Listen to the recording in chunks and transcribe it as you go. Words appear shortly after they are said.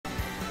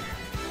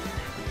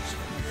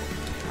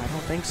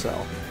think so.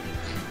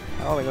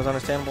 I don't think it was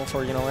understandable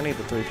for, you know, any of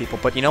the three people.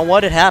 But you know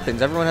what? It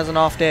happens. Everyone has an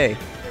off day.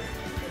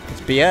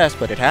 It's BS,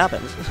 but it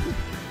happens.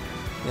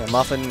 Yeah,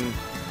 Muffin.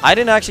 I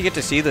didn't actually get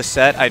to see the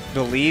set. I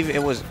believe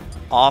it was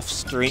off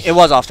stream. It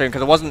was off stream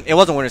because it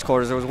wasn't winners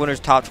quarters. It was winners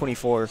top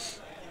 24.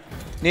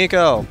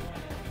 Nico.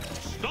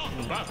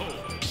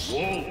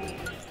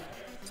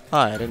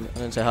 Hi. I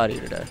didn't say hi to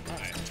you today.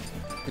 Hi.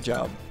 Good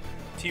job.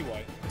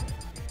 TY.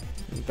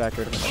 Back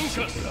aired him at like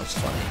 60. That was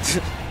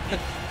funny.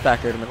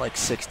 Back aired him at like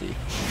 60.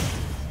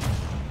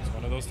 It's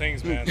one of those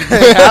things, man.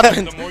 It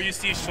happened. The more you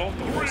see Schultz,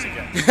 the worse it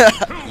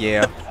gets.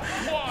 Yeah.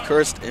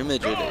 Cursed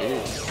image it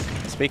is.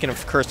 Speaking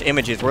of cursed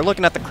images, we're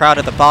looking at the crowd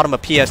at the bottom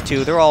of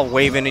PS2. They're all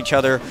waving at each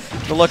other.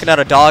 They're looking at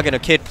a dog and a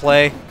kid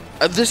play.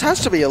 This has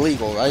to be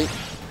illegal, right?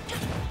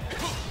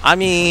 I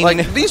mean,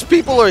 like, these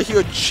people are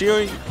here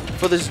cheering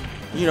for this,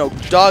 you know,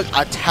 dog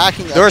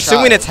attacking they're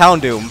assuming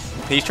child. it's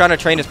Houndoom. He's trying to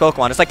train his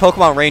Pokemon. It's like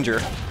Pokemon Ranger.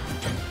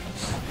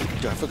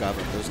 Dude, I forgot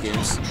about those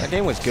games. That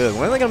game was good.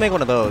 When are they going to make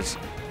one of those?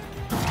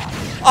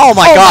 Oh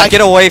my god,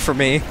 get away from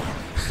me.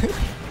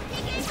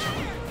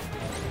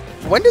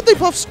 When did they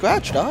buff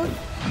Scratch, dog?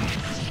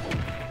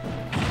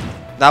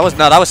 That was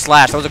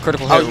Slash. That was a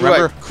critical hit,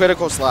 remember? Right.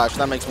 Critical Slash.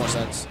 That makes more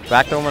sense.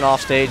 Back throw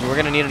off stage. We're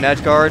going to need an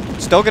edge guard.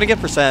 Still going to get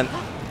percent.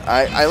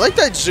 I like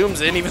that it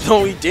zooms in even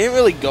though he didn't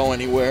really go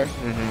anywhere.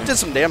 Did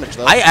some damage,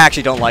 though. I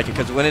actually don't like it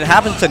because when it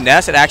happens to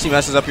Ness, it actually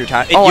messes up your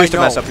time. It used to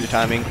mess up your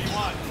timing.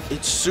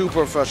 It's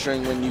super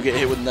frustrating when you get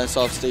hit with Ness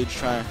off stage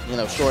trying, you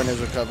know, shorten his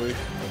recovery.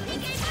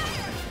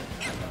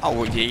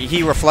 Oh,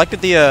 he reflected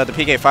the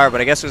PK fire,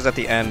 but I guess it was at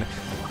the end.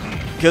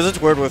 Because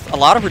it's weird with a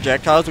lot of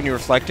projectiles when you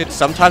reflect it,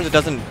 sometimes it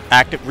doesn't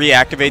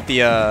reactivate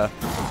the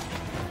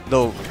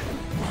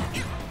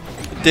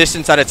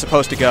distance that it's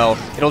supposed to go.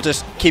 It'll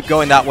just keep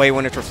going that way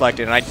when it's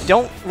reflected, and I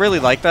don't really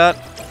like that.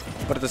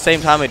 But at the same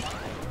time, it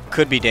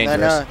could be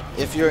dangerous. And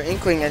if your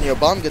Inkling and your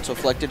bomb gets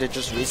reflected, it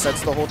just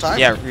resets the whole time.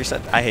 Yeah,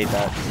 reset. I hate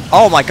that.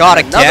 Oh my god,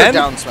 Another again?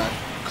 down smash.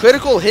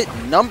 Critical hit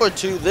number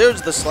 2.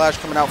 There's the slash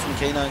coming out from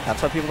K9.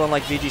 That's why people don't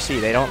like VGC.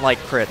 They don't like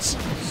crits.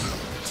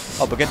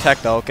 Oh, but good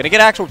tech, though. Gonna get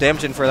actual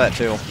damage in for that,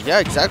 too. Yeah,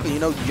 exactly. You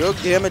know, your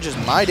damage is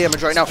my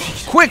damage right now.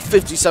 Quick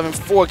 57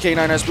 for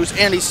K9sbruce,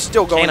 and he's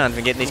still going. K9's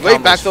been getting these way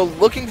combos. back, though,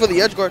 looking for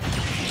the edge guard.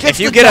 If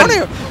you get down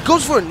air,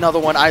 goes for another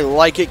one. I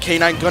like it.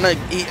 K9 gonna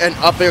eat an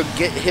up air,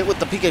 get hit with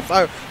the PK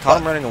fire. Caught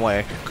him running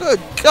away. Good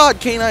God,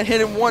 K9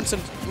 hit him once,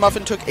 and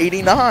Muffin took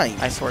 89.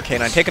 I swear,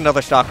 K9. Take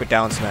another stock with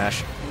down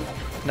smash.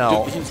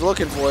 No. Dude, he's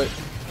looking for it.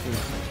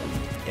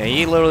 Yeah,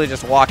 he literally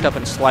just walked up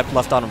and swiped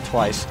left on him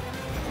twice.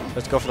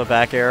 Let's go for the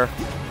back air.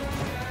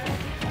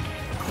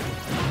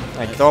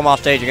 Right, throw him off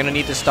stage. You're going to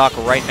need this stock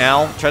right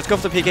now. Try to go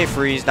for the PK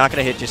freeze. Not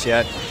going to hit just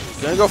yet.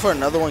 Gonna go for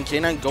another one.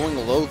 K9 going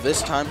low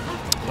this time.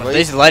 But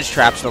these ledge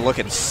traps are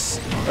looking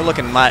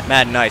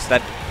mad nice.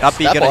 That up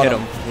B going to hit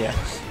him. Yeah.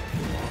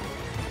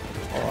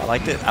 Oh, I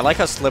liked it. I like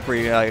how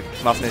slippery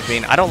Muffin is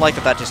being. I don't like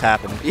that just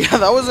happened. Yeah,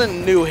 that was a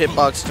new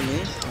hitbox to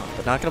me.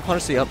 But not going to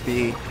punish the up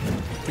B.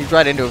 He's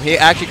right into him. He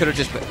actually could have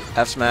just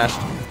F smashed.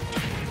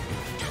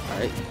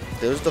 Alright,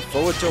 there's the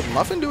forward tilt.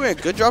 Muffin doing a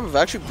good job of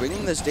actually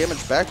bringing this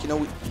damage back. You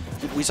know,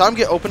 we saw him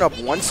get opened up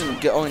once and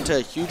get into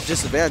a huge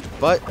disadvantage,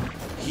 but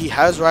he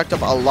has racked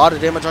up a lot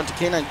of damage onto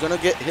K9. Gonna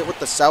get hit with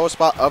the sour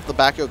spot of the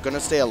back air. Gonna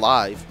stay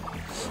alive.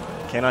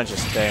 K9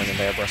 just staying in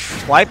there, bro.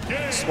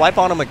 Swipe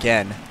on him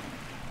again.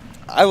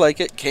 I like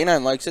it.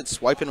 K9 likes it.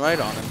 Swiping right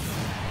on him.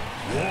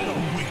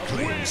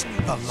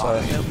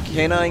 So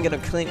K9 gonna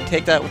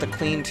take that with a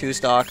clean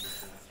 2-stock.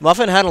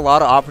 Muffin had a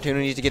lot of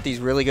opportunities to get these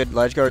really good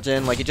ledge guards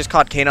in. Like, he just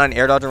caught K9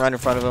 air dodging right in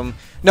front of him.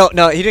 No,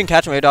 he didn't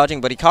catch him air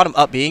dodging, but he caught him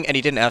up being, and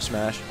he didn't F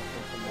smash.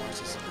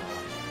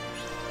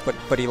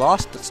 But he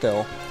lost it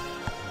still.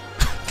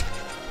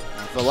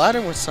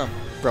 Veladin with some.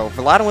 Bro,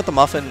 Veladin with the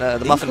Muffin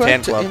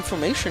fan club.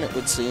 Information, it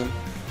would seem.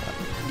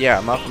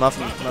 Yeah, Muffin got.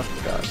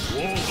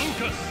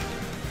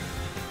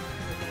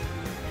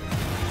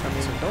 I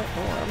mean, don't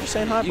worry, I'm just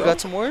saying hi, bro. You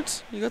got some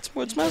words? You got some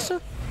words,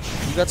 Master?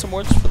 You got some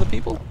words for the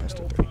people?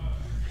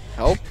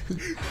 Help. 3,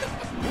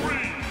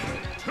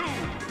 2,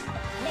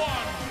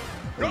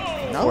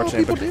 1, Not what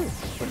people do.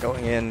 We're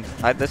going in.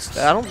 I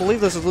don't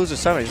believe this is losers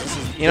semis. This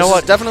is, you know This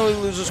what? is definitely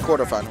losers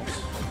quarterfinals.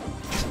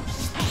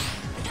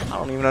 I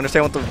don't even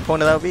understand what the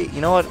point of that would be.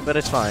 You know what? But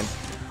it's fine.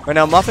 Right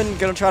now, Muffin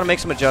gonna try to make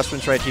some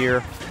adjustments right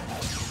here.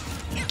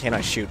 Can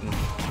I shoot him?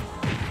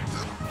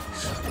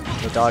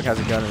 The dog has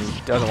a gun and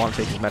he doesn't want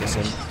to take his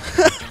medicine.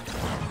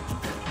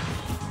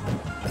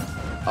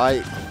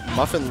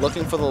 Muffin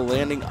looking for the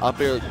landing up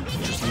air,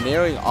 just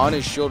naring on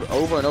his shield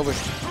over and over.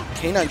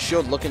 K9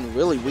 shield looking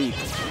really weak.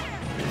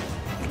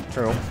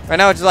 True. Right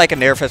now it's like a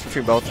nair fest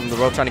between both of them. They're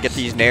both trying to get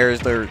these nairs.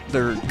 They're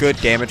good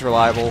damage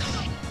reliable.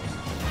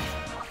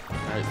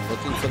 Alright,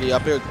 looking for the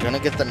up air, gonna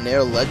get the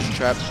nair ledge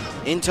trap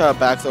into a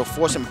back throw,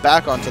 force him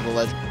back onto the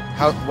ledge.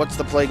 What's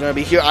the play gonna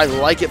be here? I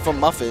like it from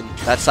Muffin.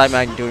 That side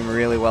mag doing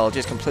really well.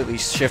 Just completely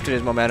shifted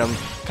his momentum.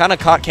 Kind of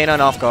caught K9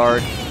 off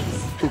guard.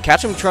 Ooh,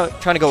 catch him trying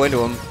to go into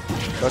him.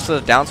 Goes to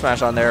the down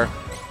smash on there.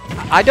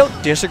 I don't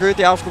disagree with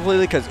the option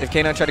completely, because if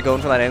K9 tried to go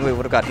in for that angle, he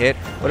would have got hit,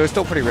 but it was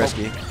still pretty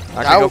risky.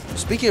 Now,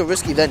 speaking of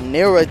risky, that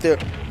nair right there,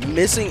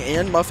 missing,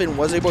 and Muffin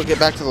was able to get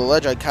back to the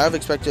ledge. I kind of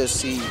expected to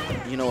see,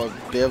 you know,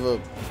 a bit of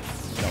a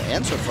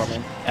answer from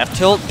him. F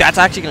tilt, that's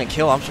actually going to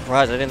kill. I'm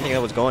surprised. I didn't think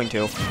it was going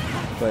to.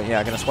 But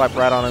yeah, going to swipe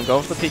right on him.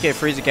 Go for the PK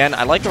freeze again.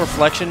 I like the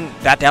reflection.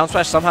 That down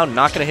smash somehow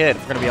not going to hit,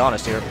 if we're going to be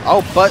honest here.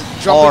 Oh, but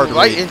jumping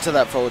right into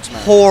that forward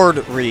smash.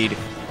 Horde read.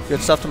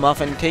 Good stuff to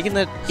Muffin. Taking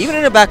the, even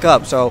in it back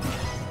up. So,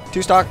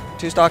 two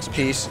stocks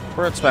apiece.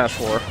 We're at smash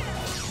 4.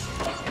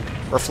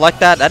 Reflect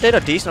that. That did a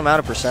decent amount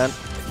of percent.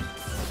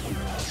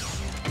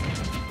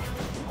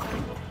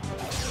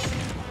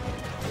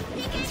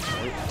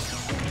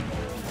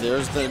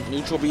 There's the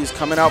neutral bees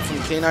coming out from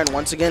K9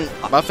 once again.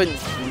 Muffin,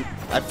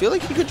 I feel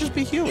like he could just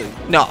be healing.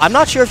 No, I'm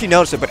not sure if you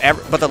noticed it,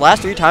 but the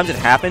last 3 times it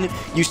happened,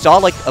 you saw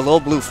like a little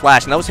blue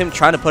flash, and that was him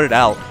trying to put it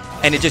out,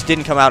 and it just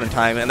didn't come out in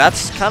time. And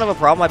that's kind of a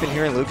problem I've been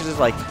hearing. Lucas is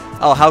like,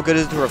 oh, how good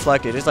is it to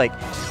reflect it? It's like,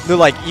 they're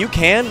like, you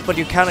can, but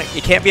you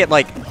can't be at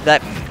like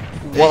that,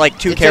 well, like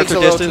 2 character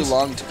distance. It takes a little too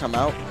long to come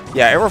out.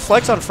 Yeah, it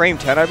reflects on frame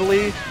 10, I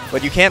believe,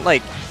 but you can't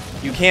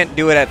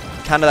do it at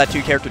kind of that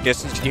 2 character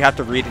distance. You have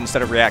to read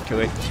instead of react to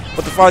it.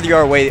 But the farther you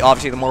are away,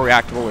 obviously, the more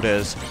reactable it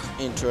is.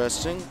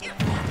 Interesting.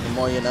 The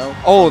more you know.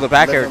 Oh, the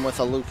back air. With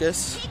a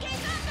Lucas.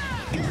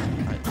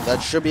 Right, that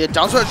should be a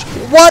down smash.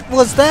 What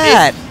was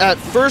that? If at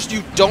first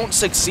you don't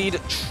succeed,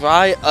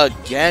 try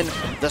again.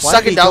 The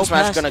second down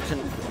smash is going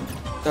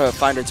to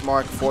find its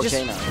mark for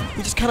K9.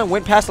 He just kind of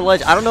went past the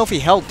ledge. I don't know if he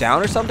held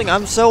down or something.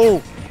 I'm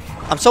so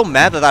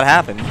mad that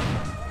happened.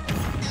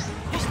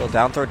 Still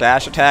down throw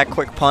dash attack,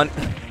 quick punt.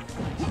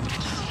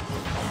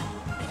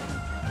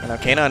 And now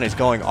K9 is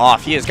going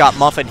off. He has got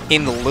Muffin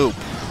in the loop.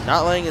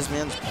 Not letting his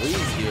man breathe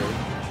here.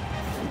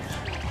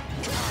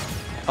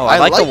 Oh, I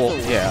like the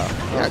wolf. Yeah,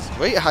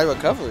 great high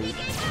recovery.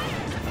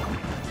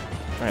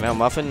 Right now,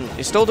 Muffin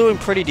is still doing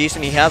pretty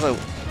decent. He has a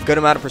good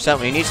amount of percent,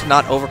 but he needs to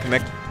not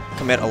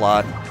commit a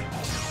lot.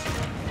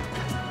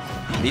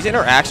 These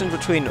interactions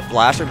between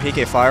Blaster and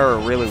PK Fire are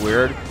really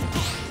weird.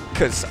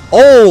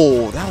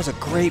 Oh, that was a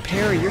great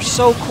parry. You're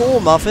so cool,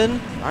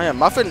 Muffin. I am.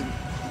 Muffin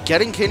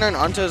getting K9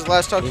 onto his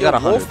last stock. He got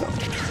 100, though.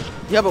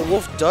 Yeah, but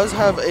Wolf does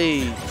have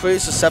a pretty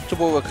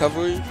susceptible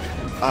recovery.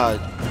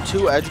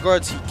 2 edge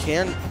guards, he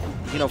can,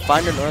 you know,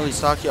 find an early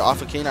stock here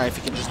off of K9 if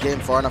he can just get him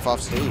far enough off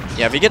stage.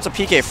 Yeah, if he gets a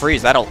PK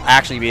freeze, that'll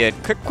actually be it.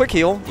 Quick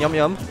heal. Yum,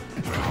 yum.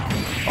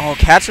 Oh,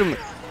 catch him.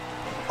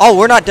 Oh,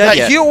 we're not dead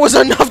yet. That heal was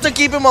enough to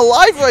keep him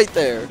alive right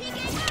there.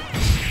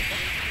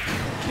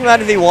 Can you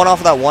imagine if he won off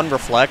of that one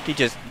reflect? He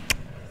just...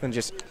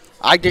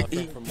 I did...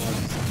 He's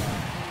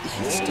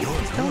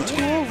down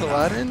 2-0,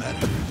 Aladdin.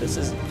 This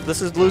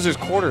is loser's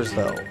quarters,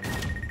 though.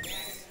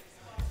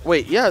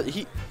 Wait, yeah,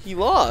 he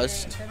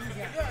lost.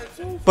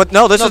 But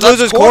no, this is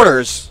loser's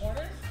quarters.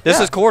 This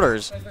is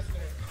quarters.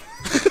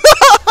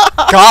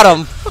 Got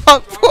him.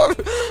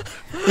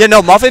 Yeah,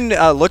 no, Muffin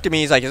looked at me.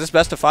 He's like, is this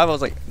best of 5? I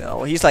was like,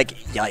 no. He's like,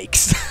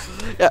 yikes.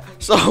 Yeah,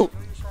 so...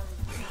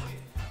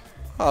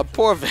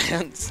 poor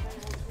Vance.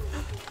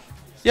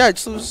 Yeah,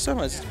 it's losers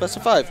semis. It's best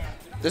of 5.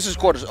 This is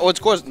quarters. Oh, it's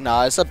quarters.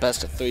 Nah, it's a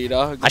best of 3,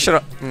 dog. I should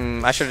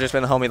have just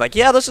been the homie. Like,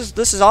 yeah, this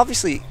is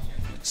obviously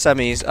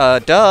semis.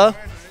 Duh.